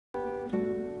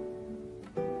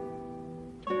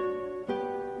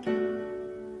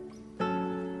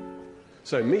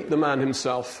So meet the man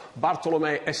himself,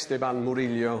 Bartolomé Esteban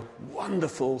Murillo.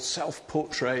 Wonderful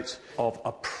self-portrait of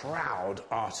a proud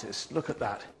artist. Look at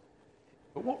that.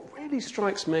 But what really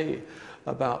strikes me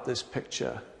about this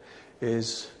picture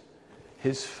is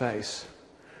his face.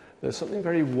 There's something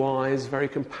very wise, very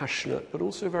compassionate, but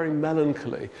also very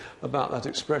melancholy about that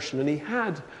expression. And he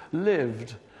had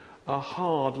lived a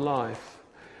hard life.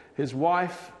 His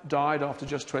wife died after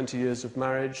just 20 years of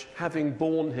marriage, having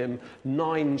borne him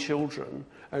 9 children,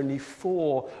 only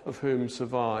 4 of whom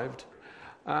survived.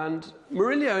 And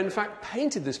Murillo, in fact,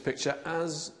 painted this picture,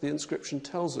 as the inscription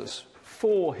tells us,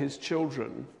 for his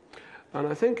children. And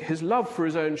I think his love for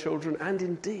his own children, and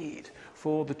indeed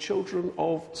for the children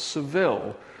of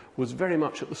Seville, was very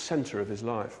much at the centre of his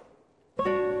life.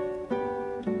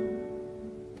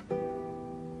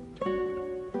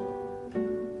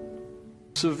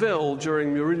 Seville,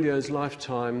 during Murillo's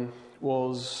lifetime,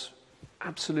 was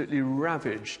absolutely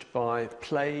ravaged by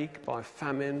plague, by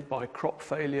famine, by crop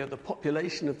failure. The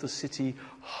population of the city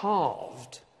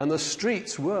halved, and the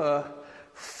streets were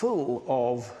full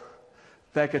of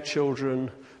beggar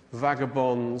children,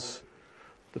 vagabonds.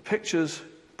 The pictures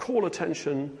call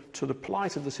attention to the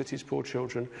plight of the city's poor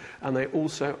children, and they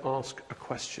also ask a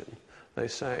question. They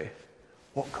say,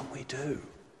 what can we do?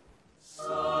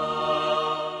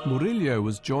 Murillo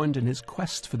was joined in his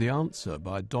quest for the answer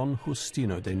by Don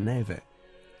Justino de Neve,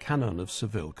 canon of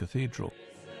Seville Cathedral.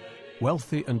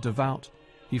 Wealthy and devout,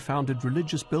 he founded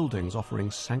religious buildings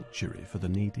offering sanctuary for the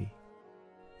needy.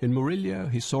 In Murillo,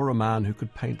 he saw a man who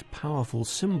could paint powerful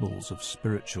symbols of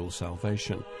spiritual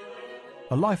salvation.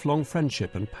 A lifelong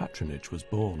friendship and patronage was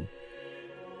born.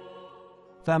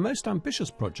 Their most ambitious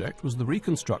project was the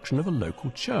reconstruction of a local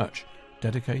church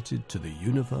dedicated to the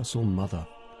Universal Mother,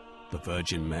 the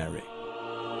Virgin Mary.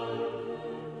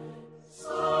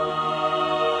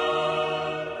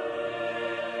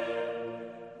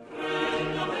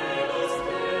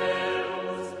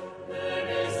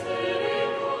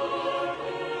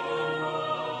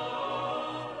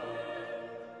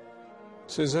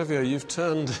 So Xavier, you've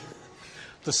turned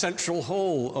the central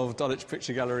hall of Dulwich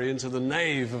Picture Gallery into the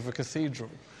nave of a cathedral.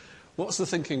 What's the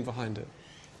thinking behind it?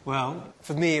 Well,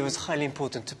 for me it was highly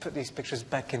important to put these pictures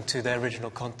back into their original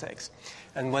context.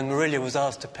 And when Murillo was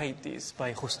asked to paint these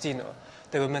by Justino,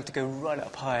 they were meant to go right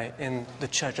up high in the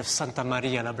church of Santa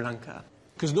Maria la Blanca.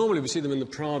 Because normally we see them in the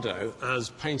Prado as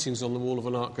paintings on the wall of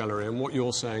an art gallery, and what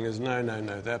you're saying is, no,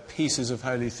 they're pieces of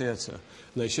holy theatre.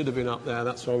 And they should have been up there,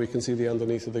 that's why we can see the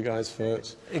underneath of the guy's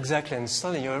foot. Exactly, and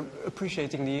suddenly you're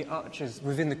appreciating the arches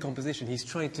within the composition. He's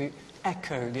trying to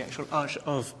echo the actual arch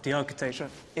of the architecture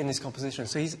in his composition.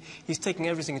 So he's taking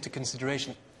everything into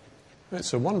consideration.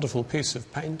 It's a wonderful piece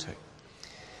of painting.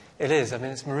 It is. I mean,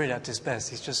 it's Murillo at his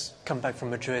best. He's just come back from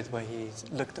Madrid where he's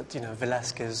looked at,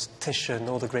 Velázquez, Titian,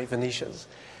 all the great Venetians,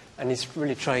 and he's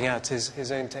really trying out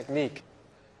his own technique.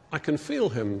 I can feel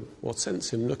him, or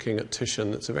sense him, looking at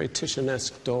Titian. It's a very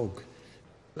Titianesque dog.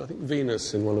 I think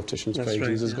Venus, in one of Titian's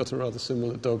paintings, has got a rather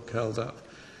similar dog curled up.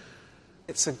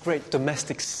 It's a great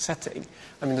domestic setting.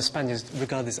 I mean, the Spaniards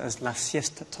regard this as la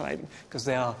siesta time, because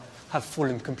they have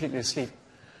fallen completely asleep.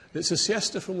 It's a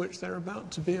siesta from which they're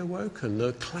about to be awoken.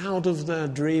 The cloud of their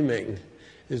dreaming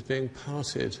is being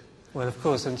parted. Well, of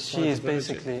course, and she is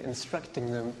basically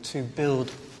instructing them to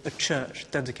build a church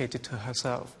dedicated to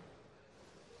herself.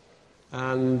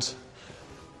 And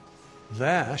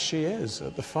there she is,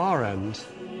 at the far end.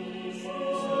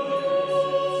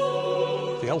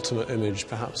 The ultimate image,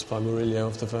 perhaps, by Murillo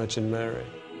of the Virgin Mary.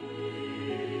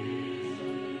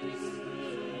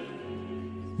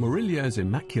 Murillo's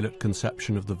immaculate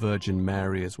conception of the Virgin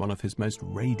Mary is one of his most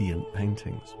radiant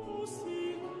paintings.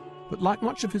 But like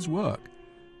much of his work,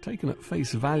 taken at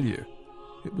face value,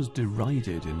 it was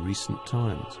derided in recent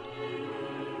times.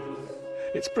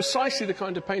 It's precisely the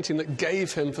kind of painting that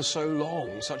gave him for so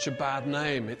long such a bad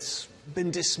name. It's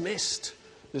been dismissed,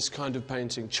 this kind of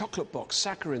painting. Chocolate box,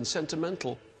 saccharine,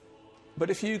 sentimental. But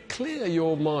if you clear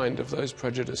your mind of those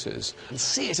prejudices and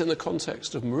see it in the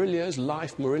context of Murillo's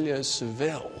life, Murillo's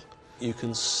Seville, you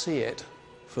can see it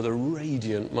for the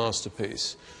radiant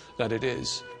masterpiece that it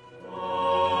is.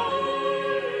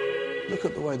 Look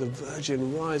at the way the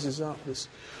Virgin rises up,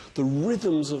 the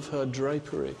rhythms of her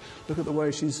drapery. Look at the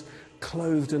way she's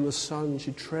clothed in the sun,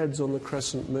 she treads on the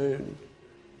crescent moon.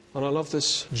 And I love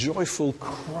this joyful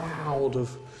crowd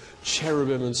of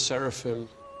cherubim and seraphim.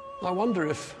 I wonder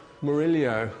if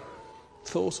Murillo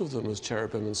thought of them as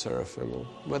cherubim and seraphim, or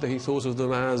whether he thought of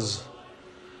them as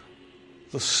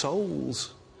the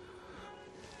souls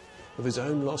of his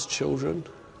own lost children,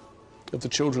 of the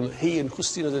children that he and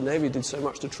Justino de Neve did so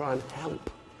much to try and help.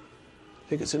 I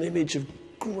think it's an image of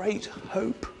great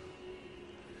hope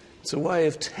It's a way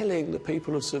of telling the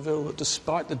people of Seville that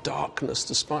despite the darkness,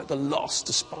 despite the loss,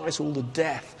 despite all the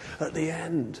death, at the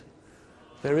end,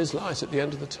 there is light at the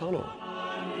end of the tunnel.